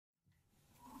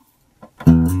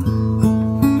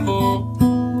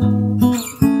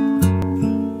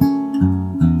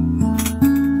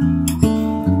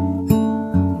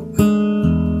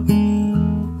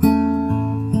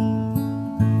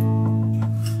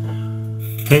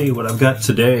Okay, what I've got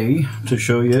today to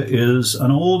show you is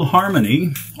an old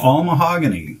Harmony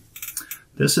all-mahogany.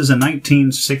 This is a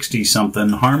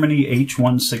 1960-something Harmony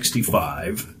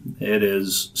H165. It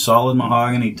is solid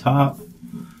mahogany top,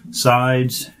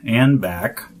 sides, and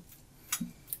back.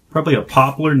 Probably a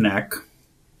poplar neck.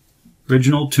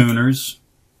 Original tuners.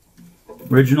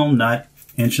 Original nut,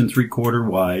 1 3/4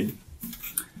 wide.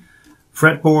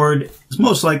 Fretboard is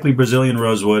most likely Brazilian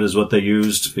rosewood is what they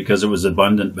used because it was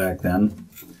abundant back then.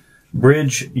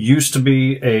 Bridge used to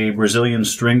be a Brazilian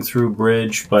string-through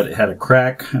bridge, but it had a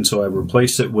crack, and so I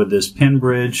replaced it with this pin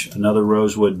bridge, another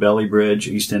rosewood belly bridge,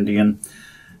 East Indian.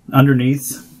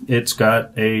 Underneath, it's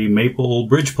got a maple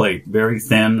bridge plate, very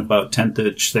thin, about 1/10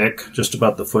 inch thick, just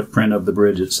about the footprint of the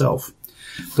bridge itself.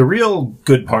 The real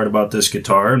good part about this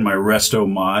guitar and my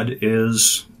Resto-Mod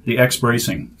is the X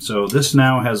bracing. So this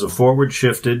now has a forward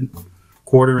shifted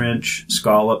 1/4 inch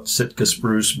scalloped Sitka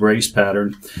spruce brace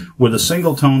pattern with a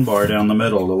single tone bar down the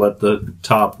middle to let the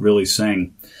top really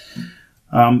sing.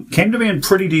 Came to me in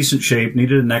pretty decent shape,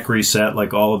 needed a neck reset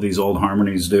like all of these old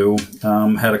Harmonies do.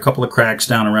 Had a couple of cracks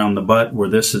down around the butt where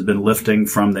this has been lifting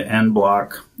from the end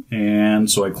block,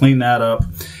 and so I cleaned that up.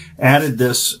 Added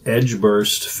this edge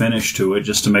burst finish to it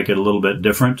just to make it a little bit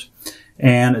different,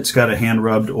 and it's got a hand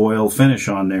rubbed oil finish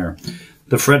on there.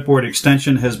 The fretboard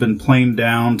extension has been planed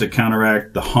down to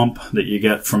counteract the hump that you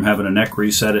get from having a neck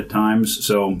reset at times,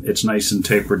 so it's nice and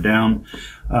tapered down.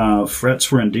 Frets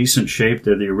were in decent shape.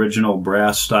 They're the original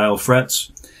brass style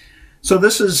frets. So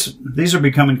these are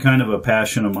becoming kind of a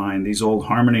passion of mine. These old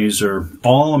Harmonies are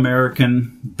all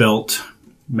American built,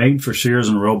 made for Sears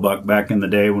and Roebuck back in the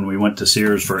day when we went to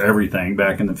Sears for everything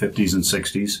back in the 50s and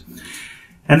 60s.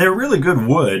 And they're really good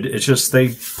wood. It's just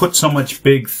they put so much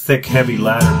big, thick, heavy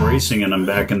ladder bracing in them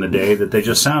back in the day that they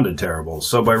just sounded terrible.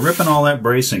 So by ripping all that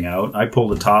bracing out, I pull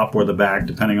the top or the back,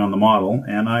 depending on the model,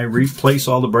 and I replace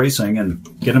all the bracing and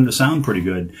get them to sound pretty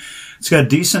good. It's got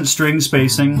decent string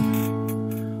spacing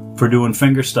for doing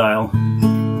fingerstyle.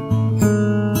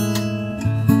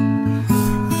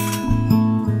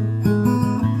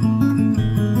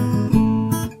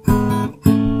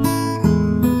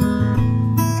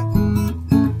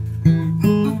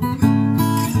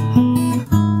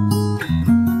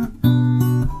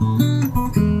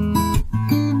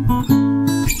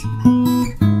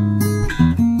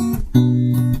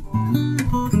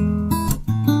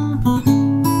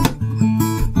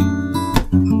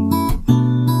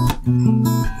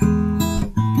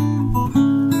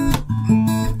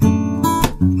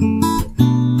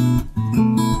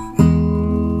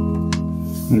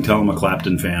 You can tell I'm a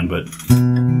Clapton fan, but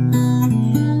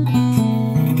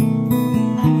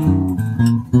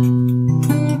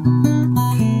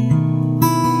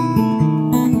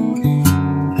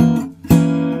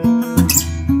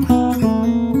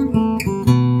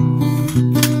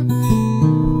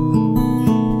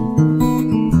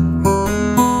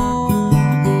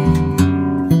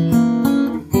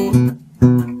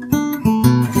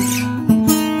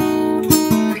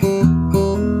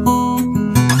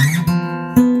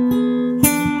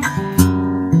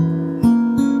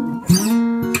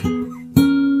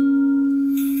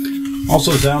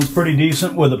also sounds pretty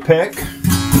decent with a pick.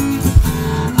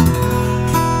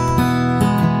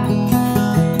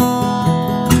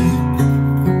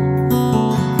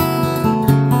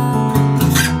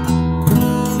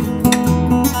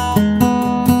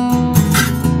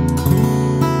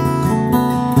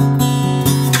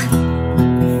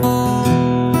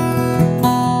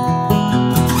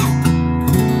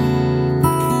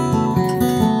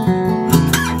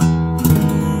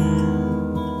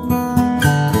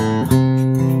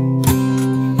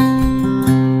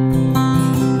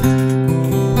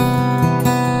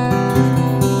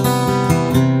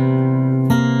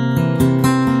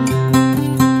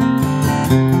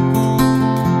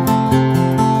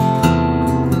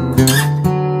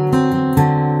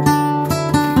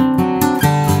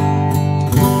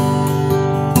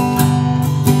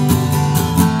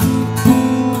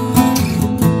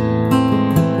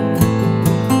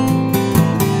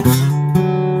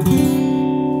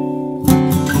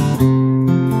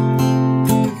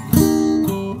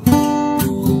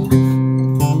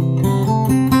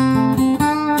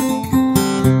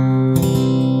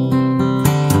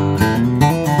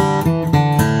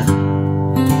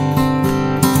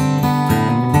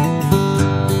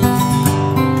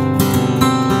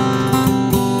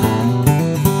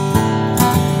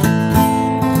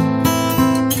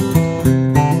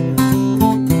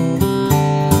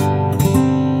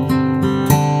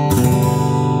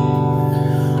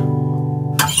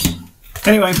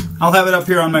 Anyway, I'll have it up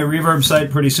here on my Reverb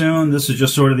site pretty soon. This is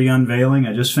just sort of the unveiling.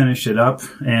 I just finished it up,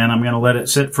 and I'm going to let it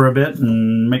sit for a bit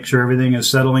and make sure everything is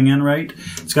settling in right.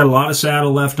 It's got a lot of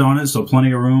saddle left on it, so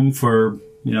plenty of room for,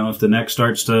 you know, if the neck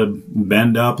starts to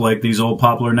bend up like these old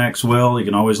poplar necks will, you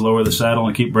can always lower the saddle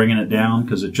and keep bringing it down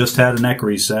because it just had a neck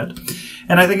reset.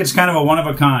 And I think it's kind of a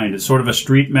one-of-a-kind. It's sort of a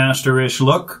Street Master-ish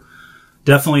look.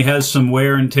 Definitely has some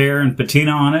wear and tear and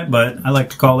patina on it, but I like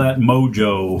to call that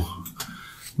mojo.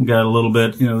 We got a little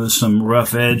bit, you know, there's some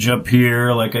rough edge up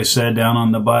here, like I said, down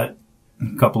on the butt.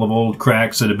 A couple of old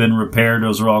cracks that have been repaired.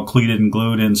 Those are all cleated and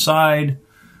glued inside.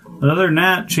 But other than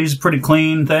that, she's a pretty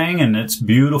clean thing, and it's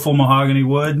beautiful mahogany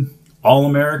wood. All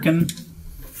American.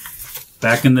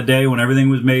 Back in the day when everything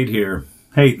was made here.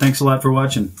 Hey, thanks a lot for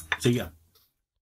watching. See ya.